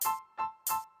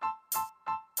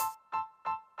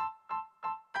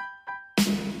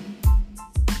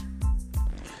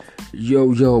Yo,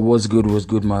 what's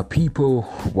good, my people?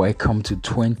 Welcome to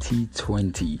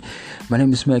 2020. My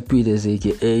name is Smack Peters,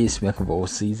 aka Smack of All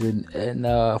Season, and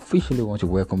officially want to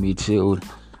welcome you to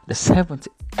the seventh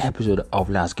episode of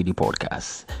Last Giddy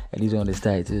Podcast. And this one is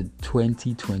titled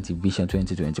 2020 Vision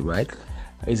 2020, right?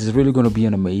 It's really going to be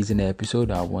an amazing episode.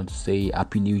 I want to say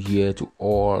Happy New Year to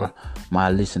all my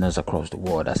listeners across the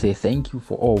world. I say thank you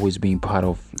for always being part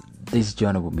of this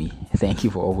journey with me. Thank you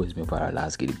for always being part of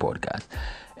Last Giddy Podcast.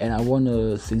 And I want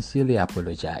to sincerely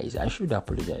apologize. I should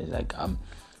apologize.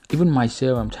 Even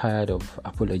myself, I'm tired of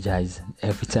apologizing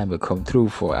every time I come through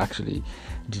for actually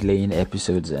delaying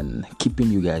episodes and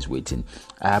keeping you guys waiting.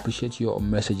 I appreciate your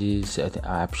messages.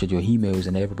 I appreciate your emails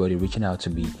and everybody reaching out to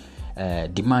me,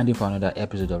 demanding for another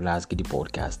episode of Last Giddy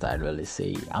Podcast. I really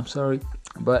say I'm sorry,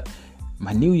 but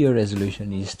my New Year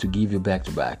resolution is to give you back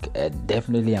to back, and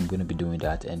definitely I'm going to be doing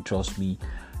that. And trust me,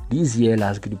 this year,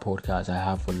 Last Giddy Podcast, I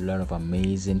have a lot of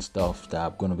amazing stuff that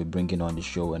I'm going to be bringing on the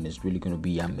show, and it's really going to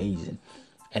be amazing.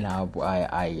 And I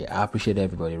appreciate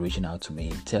everybody reaching out to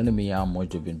me, telling me how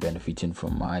much they've been benefiting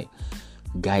from my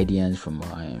guidance, from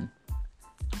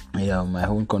my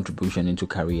own contribution into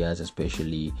careers,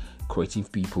 especially creative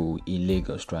people in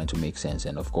Lagos trying to make sense,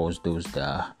 and of course those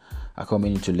that are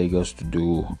coming into Lagos to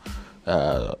do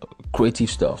creative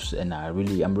stuffs. And I'm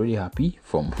really happy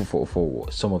for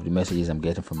some of the messages I'm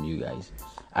getting from you guys.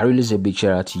 I really say a big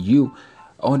shout out to you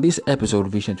on this episode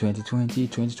of Vision 2020.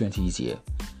 2020 is here.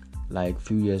 Like a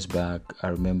few years back, I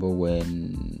remember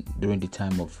when during the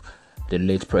time of the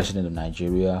late president of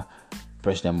Nigeria,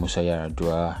 President Musa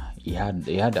Yar'Adua, he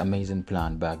had amazing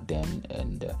plan back then,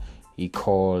 and he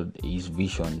called his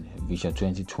vision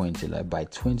 2020. Like by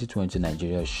 2020,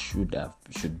 Nigeria should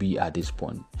be at this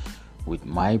point. With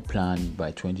my plan, by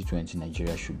 2020,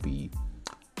 Nigeria should be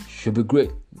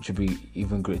great. Should be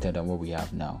even greater than what we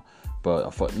have now. But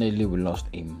unfortunately, we lost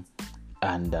him,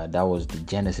 and that was the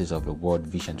genesis of the word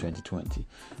Vision 2020.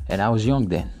 And I was young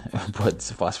then, but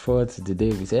fast forward to the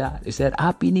day we said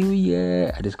Happy New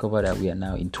Year. I discovered that we are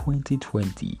now in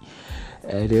 2020,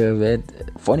 and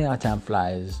funny how time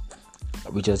flies.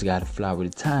 We just gotta fly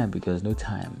with the time, because no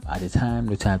time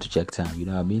to check time. You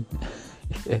know what I mean?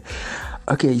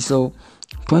 Okay, so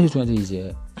 2020 is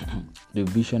here. The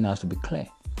vision has to be clear,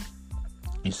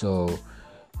 and so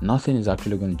nothing is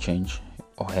actually going to change,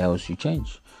 or else you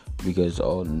change. Because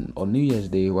on New Year's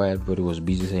Day, while everybody was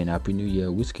busy saying Happy New Year,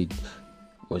 Wizkid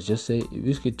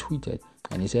tweeted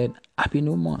and he said Happy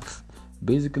New Month.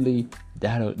 Basically,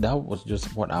 that was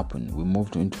just what happened. We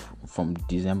moved from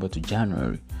December to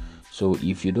January. So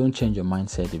if you don't change your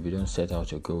mindset, if you don't set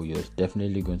out your goal, you're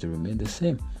definitely going to remain the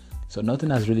same. So nothing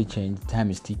has really changed. Time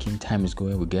is ticking, time is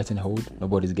going. We're getting old.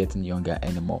 Nobody's getting younger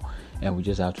anymore, and we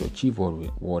just have to achieve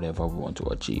whatever we want to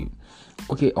achieve.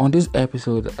 Okay, on this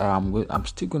episode, I'm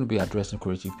still going to be addressing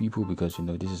creative people, because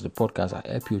this is the podcast I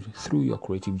help you through your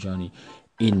creative journey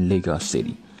in Lagos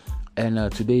City. And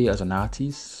today, as an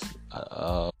artist,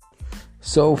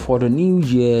 so for the new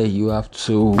year, you have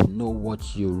to know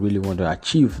what you really want to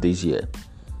achieve this year.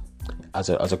 As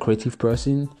a creative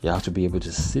person, you have to be able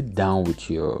to sit down with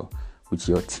your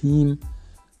team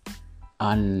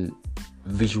and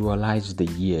visualize the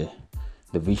year,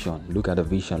 the vision. Look at the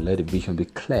vision. Let the vision be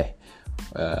clear.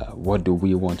 What do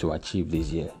we want to achieve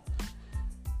this year?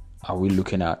 Are we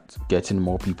looking at getting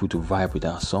more people to vibe with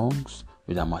our songs,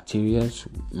 with our materials,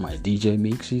 my DJ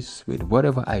mixes, with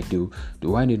whatever I do?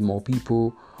 Do I need more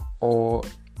people, or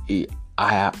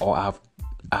I've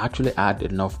actually had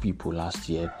enough people last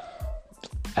year,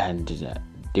 and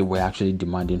they were actually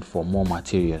demanding for more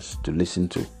materials to listen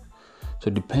to?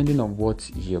 So depending on what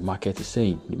your market is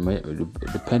saying,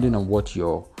 depending on what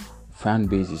your fan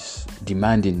base is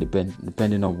demanding,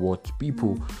 depending on what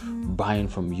people buying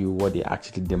from you, what they're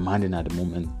actually demanding at the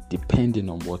moment, depending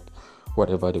on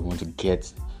whatever they want to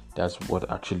get, that's what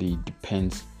actually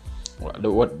depends.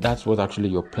 That's what actually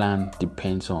your plan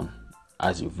depends on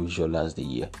as you visualize the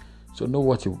year. So know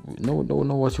what you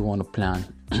want to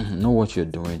plan, know what you're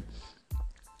doing,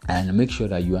 and make sure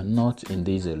that you are not in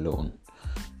this alone.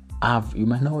 You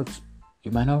might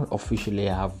not officially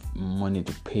have money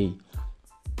to pay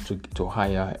to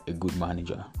hire a good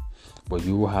manager, but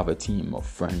you will have a team of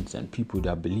friends and people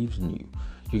that believes in you.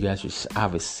 You guys should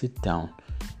have a sit down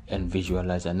and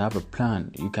visualize and have a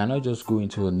plan. You cannot just go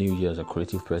into a new year as a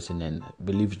creative person and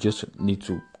believe you just need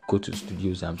to go to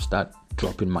studios and start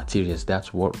dropping materials.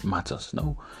 That's what matters.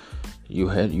 No, you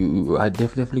are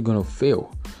definitely going to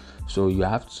fail. So you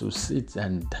have to sit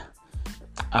and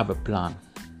have a plan.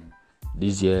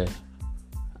 This year,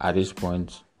 at this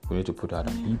point, we need to put out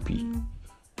an EP.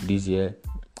 This year,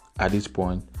 at this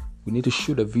point, we need to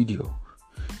shoot a video.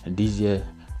 And this year,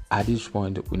 at this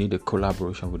point, we need a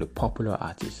collaboration with a popular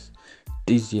artist.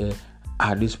 This year,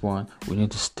 at this point, we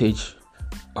need to stage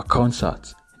a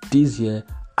concert. This year,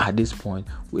 at this point,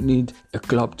 we need a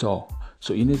club tour.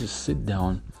 So you need to sit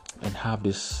down and have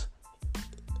this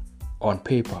on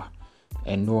paper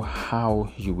and know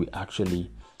how you will actually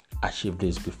achieve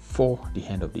this before the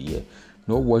end of the year.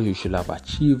 Know what you should have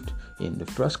achieved in the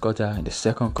first quarter, in the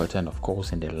second quarter, and of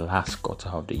course in the last quarter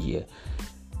of the year.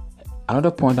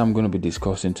 Another point I'm going to be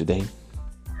discussing today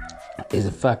is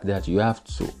the fact that you have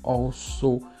to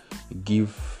also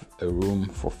give a room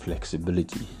for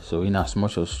flexibility. So in as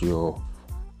much as you're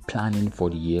planning for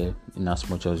the year, in as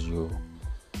much as you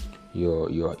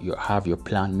have your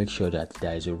plan, make sure that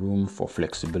there is a room for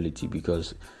flexibility,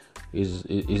 because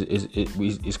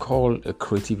it's called a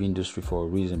creative industry for a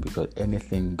reason, because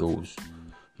anything goes.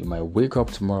 You might wake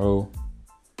up tomorrow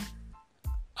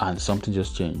and something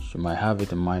just changed. You might have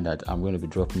it in mind that I'm going to be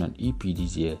dropping an EP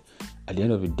this year. At the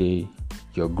end of the day,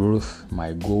 your growth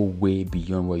might go way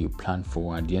beyond what you planned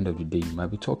for. At the end of the day, you might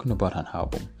be talking about an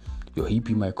album. Your EP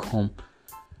might come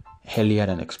earlier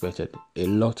than expected. A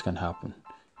lot can happen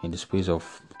in the space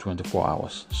of 24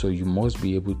 hours. So you must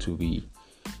be able to be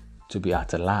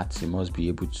at alert. You must be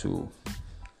able to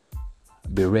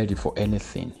be ready for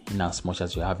anything in as much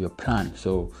as you have your plan.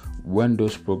 So when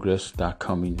those progress start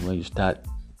coming, when you start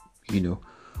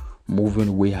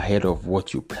moving way ahead of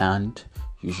what you planned,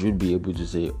 you should be able to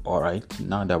say, all right,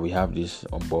 now that we have this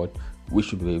on board, we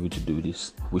should be able to do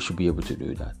this, we should be able to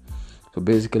do that. So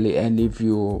basically, and if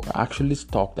you actually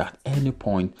stopped at any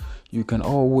point, you can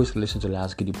always listen to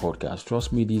Last Giddy podcast.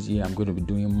 Trust me, this year I'm going to be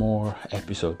doing more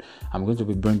episodes. I'm going to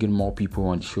be bringing more people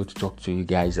on the show to talk to you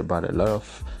guys about a lot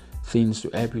of things to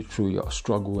help you through your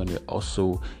struggle, and you're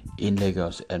also in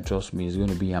Lagos. And trust me, it's going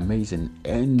to be amazing.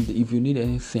 And if you need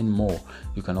anything more,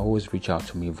 you can always reach out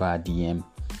to me via DM,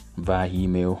 via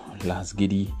email,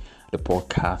 lastgiddy the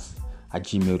podcast at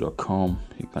gmail.com.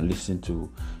 You can listen to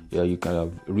you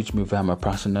can reach me via my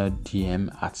personal DM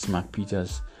at Smack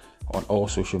Peters on all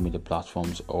social media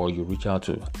platforms, or you reach out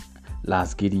to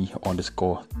lastgiddy_THE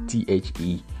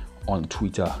on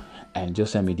Twitter and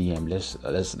just send me DM.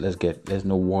 Let's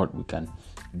know what we can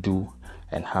do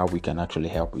and how we can actually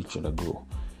help each other grow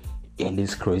in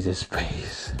this crazy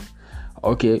space.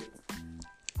 Okay,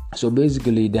 so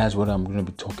basically that's what I'm going to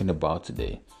be talking about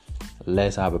today.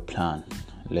 Let's have a plan.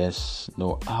 Let's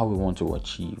know how we want to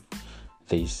achieve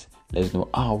this. Let's know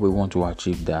how we want to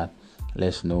achieve that.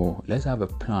 Let's have a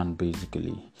plan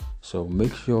basically. So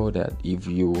make sure that if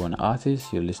you're an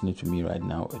artist, you're listening to me right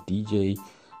now, a DJ,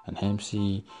 an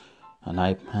MC, an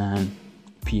hype man,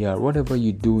 PR, whatever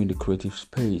you do in the creative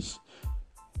space,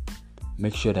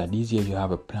 make sure that this year you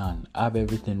have a plan. Have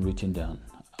everything written down.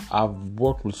 I've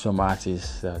worked with some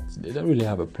artists that they don't really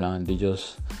have a plan. They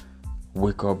just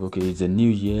wake up, okay, it's a new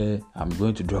year, I'm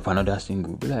going to drop another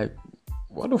single. Be like,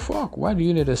 what the fuck? Why do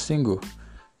you need a single?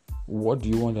 What do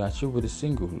you want to achieve with a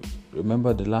single?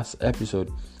 Remember the last episode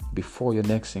before your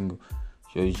next single.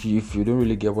 So if you don't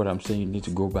really get what I'm saying, you need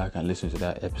to go back and listen to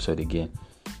that episode again.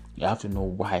 You have to know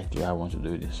why do I want to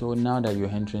do this. So now that you're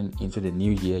entering into the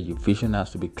new year, your vision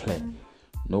has to be clear.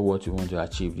 Know what you want to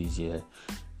achieve this year.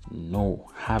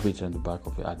 Have it at the back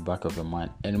of your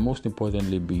mind. And most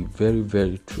importantly, be very,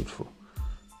 very truthful.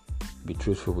 Be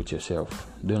truthful with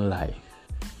yourself. Don't lie.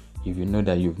 If you know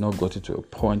that you've not gotten to a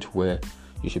point where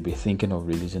you should be thinking of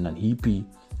releasing an EP,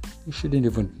 you shouldn't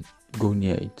even go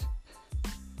near it.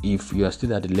 If you are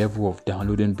still at the level of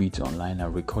downloading beats online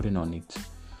and recording on it,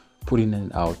 putting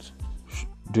it out,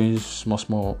 doing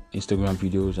small Instagram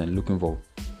videos and looking for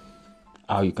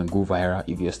how you can go viral,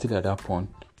 if you're still at that point,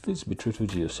 please be truthful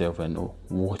to yourself and know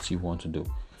what you want to do.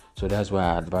 So that's why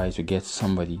I advise you get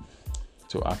somebody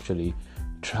to actually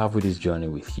travel this journey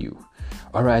with you.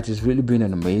 Alright, it's really been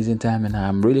an amazing time, and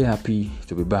I'm really happy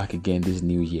to be back again this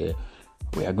new year.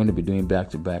 We are going to be doing back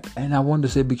to back, and I want to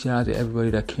say big shout out to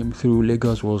everybody that came through.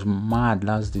 Lagos was mad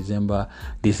last December.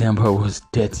 December was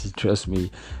dirty, trust me.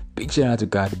 Big shout out to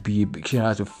Cardi B, big shout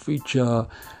out to Future.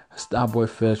 Starboy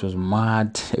Fest was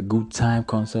mad. A Good Time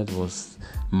concert was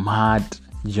mad.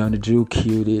 Johnny Drew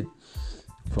killed it.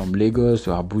 From Lagos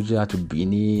to Abuja to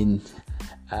Benin.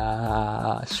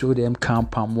 Show them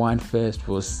Camp Palm Wine Fest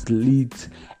was lit.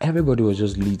 Everybody was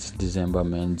just lit December,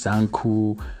 man.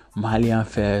 Zanku Malian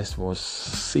Fest was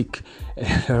sick.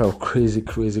 A lot of crazy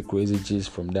gist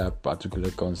from that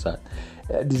particular concert.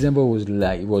 December was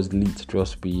lit,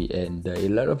 trust me. And a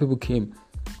lot of people came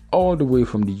all the way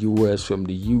from the US, from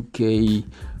the UK,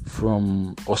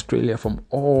 from Australia, from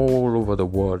all over the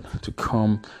world to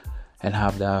come and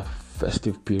have that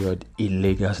festive period in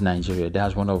Lagos, Nigeria.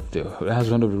 That's one of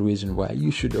the reasons why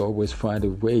you should always find a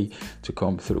way to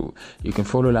come through. You can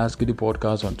follow Last Giddy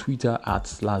Podcast on Twitter at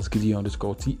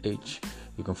 @LastGiddy_TH.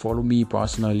 You can follow me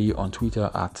personally on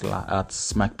Twitter at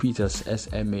SmackPeters,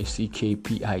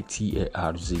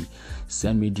 SmackPitarz.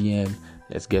 Send me DM.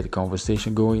 Let's get the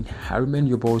conversation going. I remain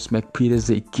your boy Smack Peters,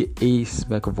 aka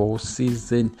Smack of all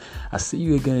season. I'll see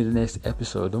you again in the next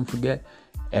episode. Don't forget,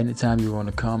 anytime you want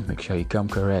to come, make sure you come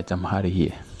correct. I'm out of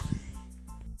here.